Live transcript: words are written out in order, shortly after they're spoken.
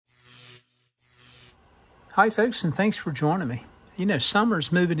Hi folks, and thanks for joining me. You know, summer's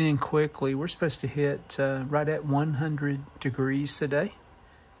moving in quickly. We're supposed to hit right at 100 degrees today.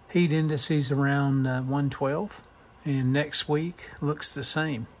 Heat indices around 112, and next week looks the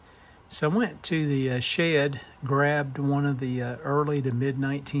same. So I went to the shed, grabbed one of the early to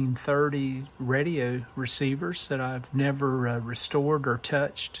mid-1930 radio receivers that I've never restored or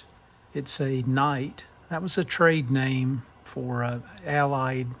touched. It's a Knight. That was a trade name for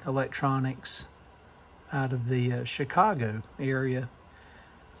Allied Electronics out of the Chicago area.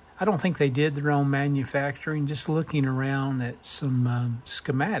 I don't think they did their own manufacturing. Just looking around at some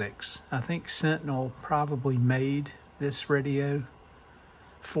schematics, I think Sentinel probably made this radio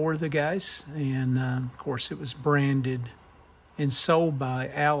for the guys, and of course it was branded and sold by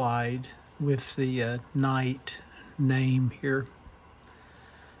Allied with the Knight name here.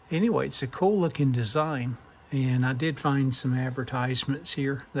 Anyway, it's a cool looking design, and I did find some advertisements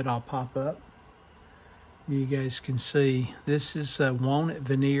here that I'll pop up. You guys can see this is a walnut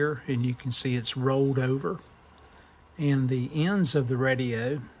veneer, and you can see it's rolled over, and the ends of the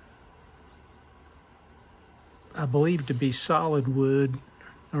radio, I believe to be solid wood,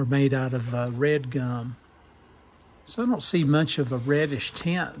 are made out of red gum. So I don't see much of a reddish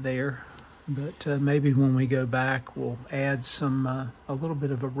tint there, but maybe when we go back we'll add some a little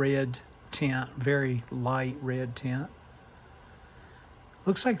bit of a red tint, very light red tint.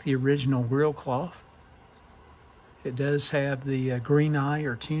 Looks like the original grill cloth. It does have the green eye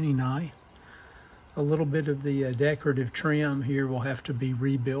or tuning eye. A little bit of the decorative trim here will have to be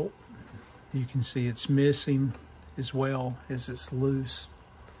rebuilt. You can see it's missing as well as it's loose.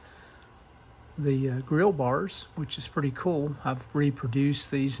 The grill bars, which is pretty cool. I've reproduced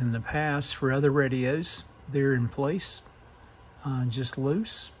these in the past for other radios. They're in place, just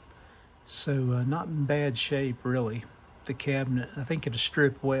loose. So not in bad shape really. The cabinet, I think it'll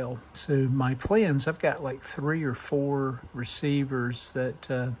strip well. So my plans, I've got like 3 or 4 receivers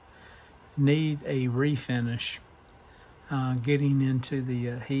that need a refinish. Getting into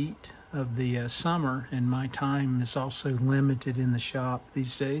the heat of the summer, and my time is also limited in the shop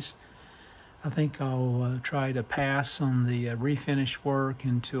these days. I think I'll try to pass on the refinish work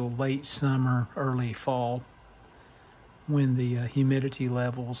until late summer, early fall, when the humidity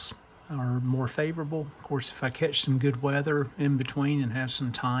levels are more favorable. Of course, if I catch some good weather in between and have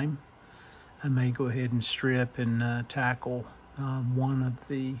some time, I may go ahead and strip and tackle one of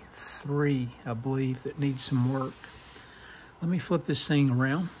the 3, I believe, that need some work. Let me flip this thing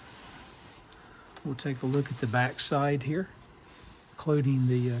around. We'll take a look at the back side here, including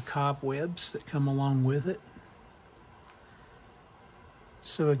the cobwebs that come along with it.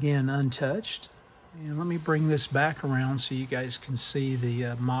 So again, untouched. And let me bring this back around so you guys can see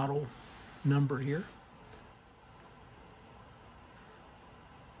the model number here.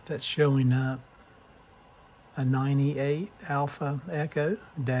 That's showing up a 98 Alpha Echo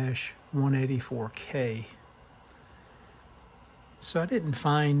 -184K. So I didn't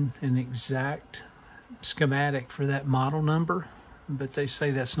find an exact schematic for that model number, but they say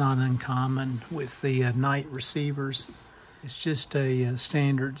that's not uncommon with the Knight receivers. It's just a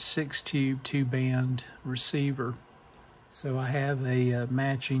standard 6-tube 2-band receiver. So I have a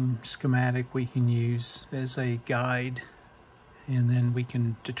matching schematic we can use as a guide, and then we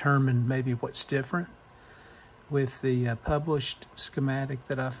can determine maybe what's different with the published schematic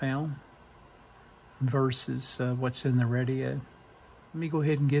that I found versus what's in the radio. Let me go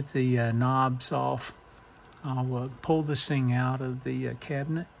ahead and get the knobs off. I'll pull this thing out of the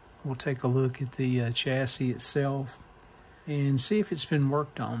cabinet. We'll take a look at the chassis itself and see if it's been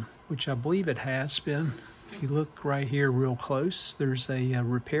worked on, which I believe it has been. If you look right here real close, there's a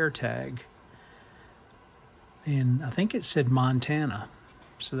repair tag, and I think it said Montana,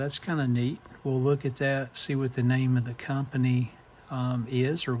 so that's kind of neat. We'll look at that, see what the name of the company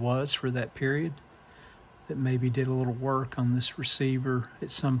is or was for that period that maybe did a little work on this receiver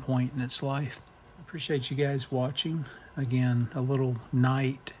at some point in its life. Appreciate you guys watching. Again, a little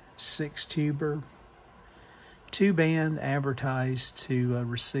Knight 6-tuber, 2-band, advertised to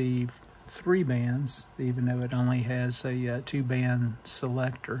receive 3 bands, even though it only has a 2-band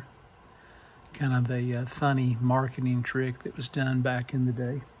selector. Kind of a funny marketing trick that was done back in the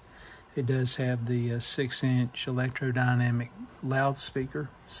day. It does have the 6-inch electrodynamic loudspeaker,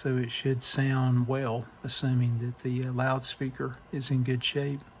 so it should sound well, assuming that the loudspeaker is in good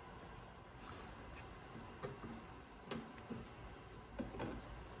shape.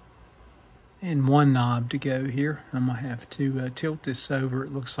 And one knob to go here. I'm going to have to tilt this over.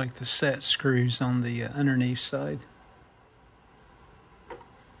 It looks like the set screws on the underneath side.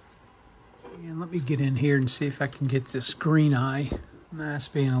 And let me get in here and see if I can get this green eye. That's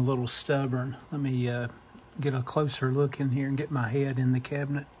being a little stubborn. Let me get a closer look in here and get my head in the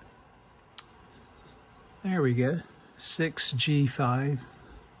cabinet. There we go, 6G5.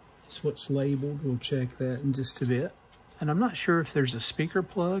 That's what's labeled. We'll check that in just a bit. And I'm not sure if there's a speaker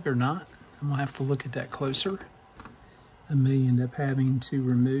plug or not. I'm gonna have to look at that closer. I may end up having to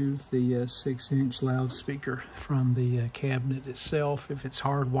remove the 6-inch loudspeaker from the cabinet itself if it's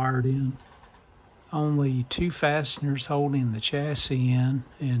hardwired in. Only 2 fasteners holding the chassis in,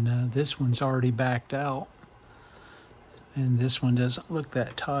 and this one's already backed out. And this one doesn't look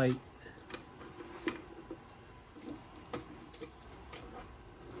that tight.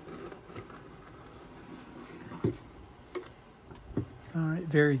 All right,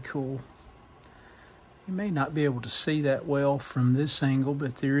 very cool. You may not be able to see that well from this angle,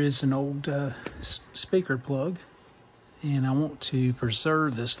 but there is an old speaker plug. And I want to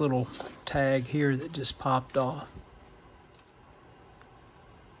preserve this little tag here that just popped off.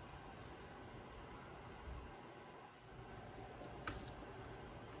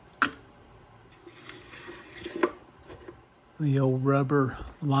 The old rubber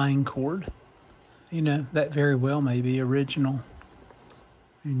line cord. You know, that very well may be original.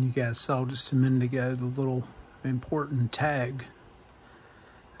 And you guys saw just a minute ago the little important tag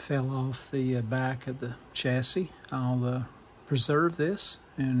fell off the back of the chassis. I'll preserve this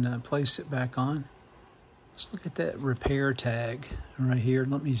and place it back on. Let's look at that repair tag right here.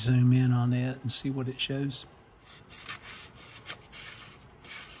 Let me zoom in on it and see what it shows.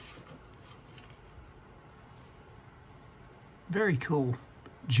 Very cool.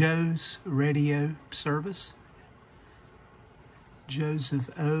 Joe's Radio Service. Joseph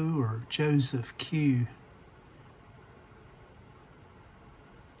O or Joseph Q.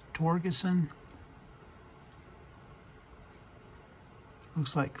 Torgeson.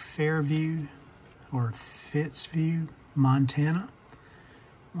 Looks like Fairview or Fitzview, Montana.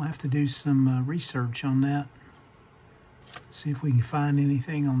 We'll have to do some research on that. See if we can find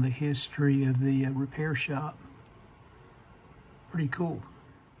anything on the history of the repair shop. Pretty cool.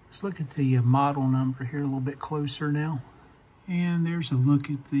 Let's look at the model number here a little bit closer now. And there's a look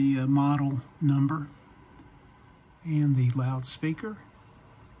at the model number and the loudspeaker.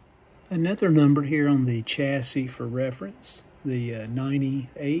 Another number here on the chassis for reference, the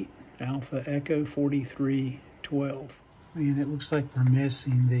 98 Alpha Echo 4312. And it looks like we're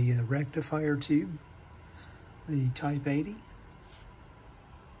missing the rectifier tube, the Type 80,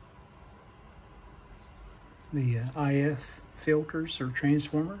 the IF filters or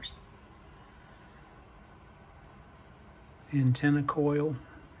transformers, antenna coil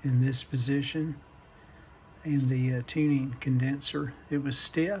in this position, and the tuning condenser. It was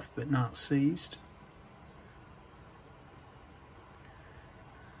stiff but not seized.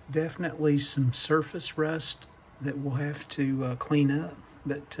 Definitely some surface rust that we'll have to clean up,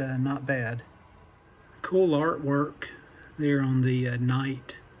 but not bad. Cool artwork there on the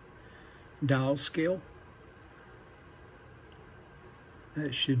night dial scale.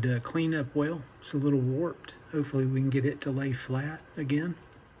 That should clean up well. It's a little warped. Hopefully we can get it to lay flat again.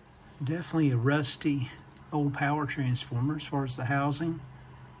 Definitely a rusty old power transformer as far as the housing.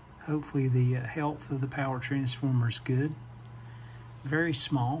 Hopefully the health of the power transformer is good. Very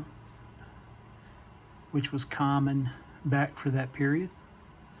small, which was common back for that period.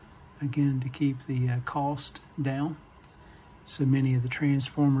 Again, to keep the cost down. So many of the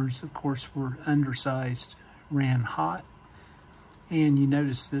transformers, of course, were undersized, ran hot. And you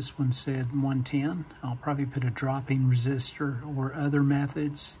notice this one said 110. I'll probably put a dropping resistor or other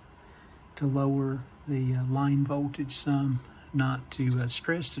methods to lower the line voltage some, not to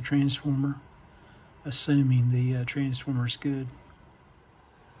stress the transformer, assuming the transformer is good.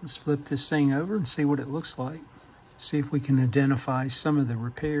 Let's flip this thing over and see what it looks like. See if we can identify some of the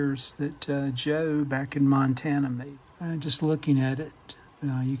repairs that Joe back in Montana made. Just looking at it,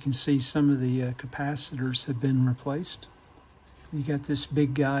 you can see some of the capacitors have been replaced. You got this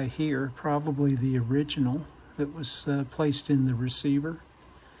big guy here, probably the original that was placed in the receiver.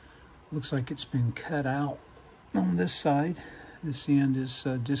 Looks like it's been cut out on this side. This end is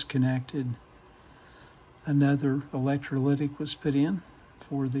disconnected. Another electrolytic was put in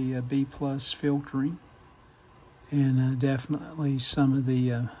for the B+ filtering. And definitely some of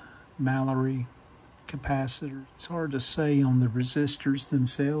the Mallory capacitors. It's hard to say on the resistors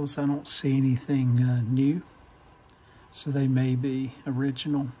themselves. I don't see anything new. So they may be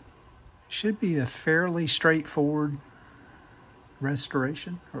original. Should be a fairly straightforward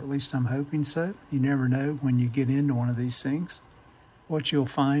restoration, or at least I'm hoping so. You never know when you get into one of these things. What you'll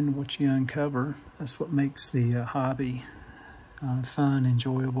find, what you uncover, that's what makes the hobby fun,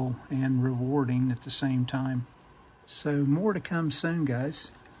 enjoyable, and rewarding at the same time. So more to come soon,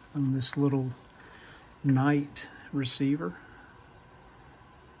 guys, on this little night receiver.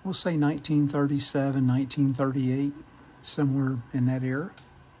 We'll say 1937, 1938, somewhere in that era.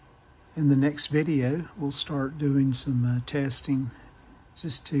 In the next video, we'll start doing some testing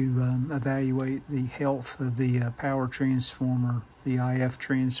just to evaluate the health of the power transformer, the IF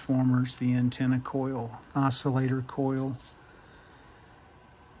transformers, the antenna coil, oscillator coil,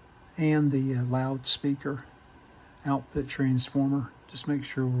 and the loudspeaker output transformer. Just make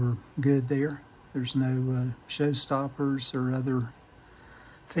sure we're good there. There's no showstoppers or other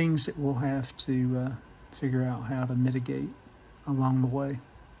things that we'll have to figure out how to mitigate along the way.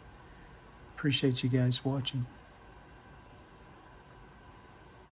 Appreciate you guys watching.